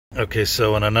Okay,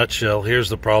 so in a nutshell, here's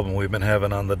the problem we've been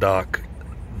having on the dock.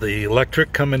 The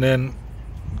electric coming in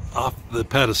off the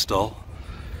pedestal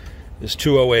is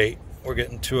 208. We're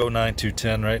getting 209,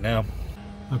 210 right now.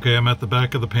 Okay, I'm at the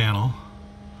back of the panel.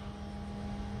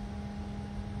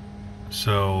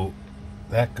 So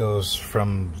that goes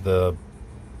from the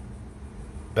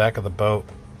back of the boat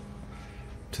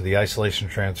to the isolation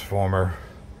transformer,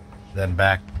 then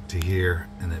back to here,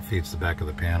 and it feeds the back of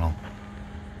the panel.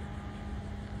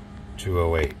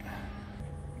 208.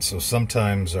 So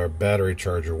sometimes our battery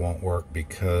charger won't work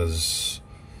because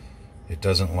it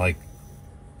doesn't like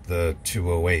the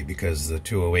 208, because the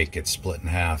 208 gets split in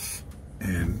half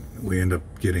and we end up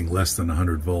getting less than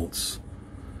 100 volts,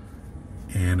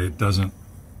 and it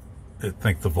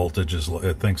thinks the voltage is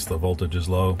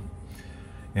low,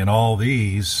 and all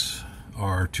these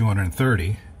are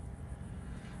 230.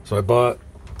 So I bought,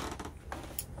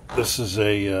 this is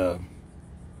a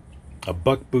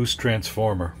buck boost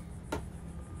transformer.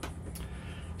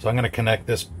 So I'm going to connect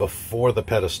this before the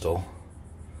pedestal.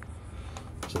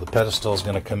 So the pedestal is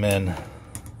going to come in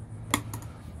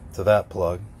to that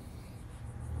plug.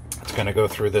 It's going to go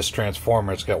through this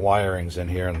transformer. It's got wirings in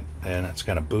here, and it's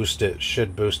going to boost it.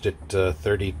 Should boost it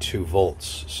 32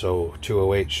 volts. So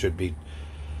 208 should be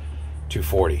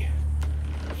 240.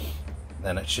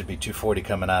 Then it should be 240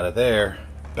 coming out of there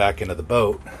back into the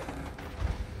boat.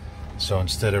 So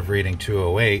instead of reading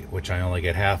 208, which I only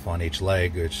get half on each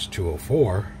leg, it's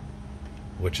 204,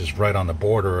 which is right on the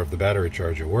border of the battery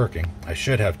charger working. I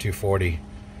should have 240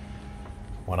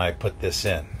 when I put this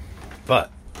in,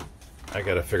 but I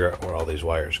got to figure out where all these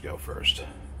wires go first.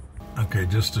 Okay,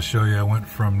 just to show you, I went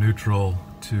from neutral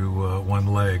to one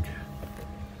leg,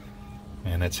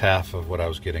 and it's half of what I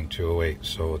was getting, 208,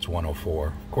 so it's 104.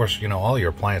 Of course, you know, all your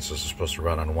appliances are supposed to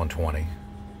run on 120,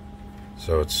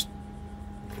 so it's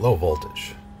low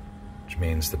voltage, which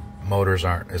means the motors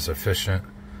aren't as efficient.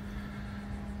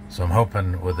 So I'm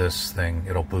hoping with this thing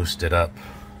it'll boost it up.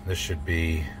 This should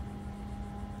be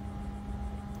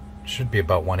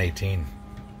about 118,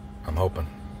 I'm hoping.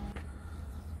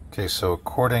 Okay, so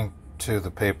according to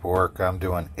the paperwork, I'm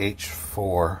doing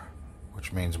H4,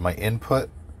 which means my input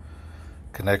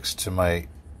connects to my,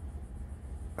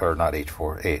 or not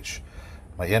H4, H.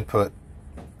 My input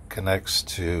connects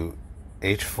to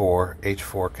H4,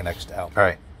 H4 connects to out. All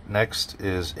right, next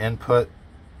is input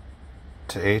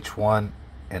to H1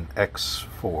 and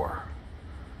X4.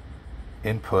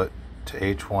 Input to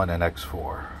H1 and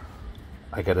X4.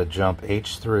 I gotta jump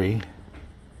H3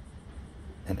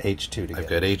 and H2 together. I've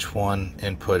got H1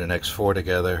 input and X4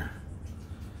 together.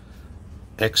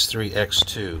 X3,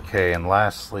 X2. Okay, and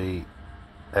lastly,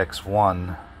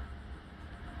 X1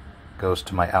 goes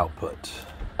to my output.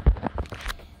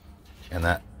 And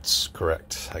that's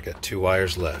correct. I got 2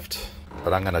 wires left.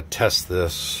 But I'm gonna test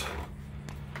this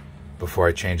before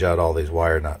I change out all these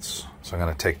wire nuts. So I'm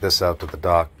gonna take this out to the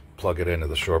dock, plug it into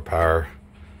the shore power,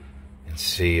 and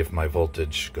see if my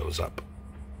voltage goes up.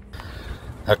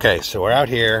 Okay, so we're out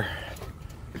here.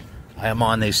 I am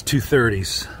on these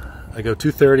 230s. I go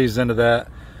 230s into that.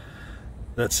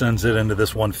 That sends it into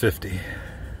this 150.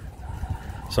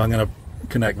 So I'm gonna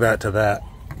connect that to that.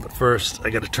 But first, I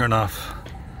gotta turn off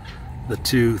the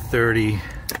 230.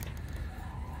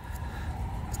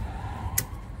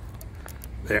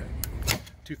 There.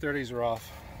 230s are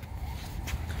off.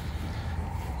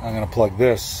 I'm gonna plug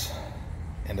this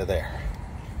into there.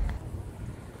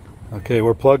 Okay,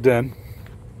 we're plugged in.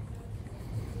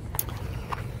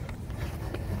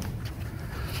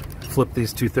 Flip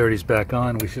these 230s back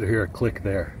on. We should hear a click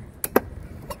there.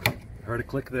 Heard a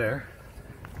click there.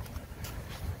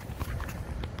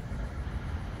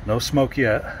 No smoke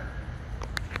yet.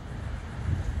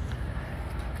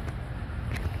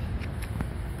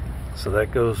 So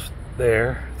that goes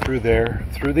there, through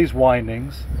these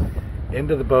windings,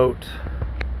 into the boat.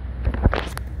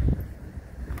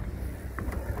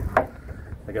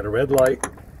 I got a red light.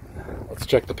 Let's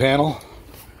check the panel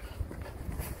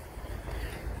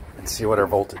and see what our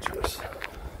voltage is.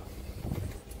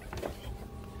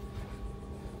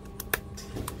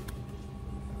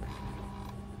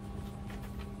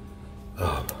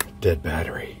 Oh, dead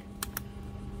battery.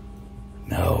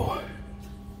 No.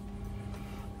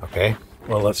 Okay,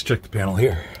 well, let's check the panel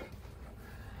here.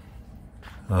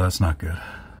 Oh, that's not good.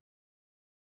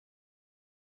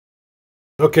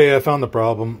 Okay, I found the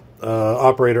problem.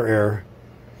 Operator error.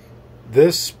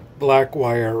 This black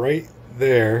wire right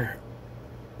there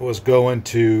was going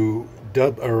to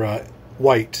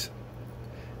white.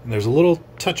 And there's a little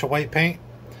touch of white paint.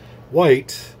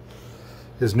 White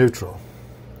is neutral.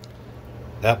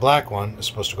 That black one is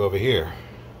supposed to go over here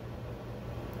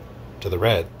to the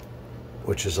red.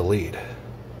 which is a lead.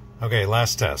 Okay,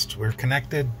 last test. We're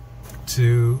connected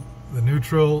to the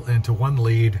neutral and to one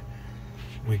lead.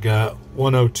 We got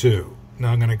 102.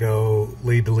 Now I'm gonna go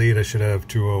lead to lead. I should have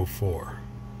 204.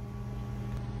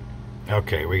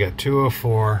 Okay, we got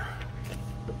 204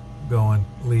 going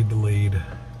lead to lead.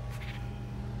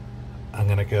 I'm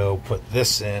gonna go put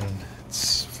this in.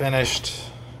 It's finished.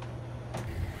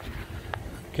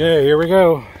 Okay, here we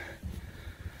go.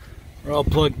 We're all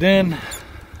plugged in.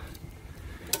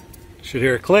 Should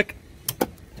hear a click.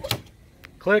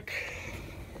 Click.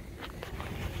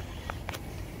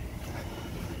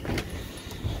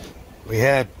 We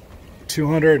had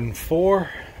 204.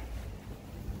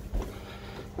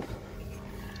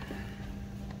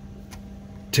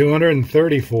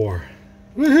 234.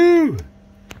 Woohoo!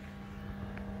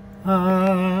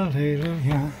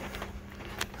 Hallelujah.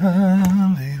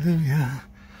 Hallelujah.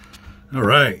 All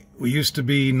right, we used to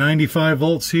be 95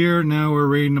 volts here. Now we're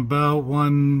reading about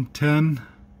 110,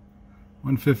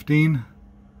 115.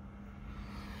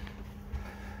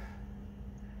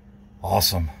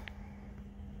 Awesome.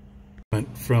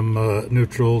 Went from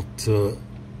neutral to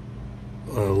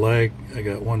lag. I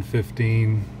got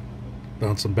 115,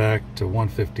 bouncing back to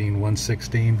 115,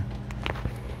 116.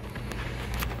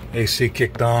 AC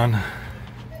kicked on.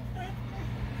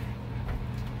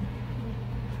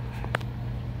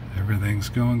 Everything's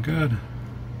going good.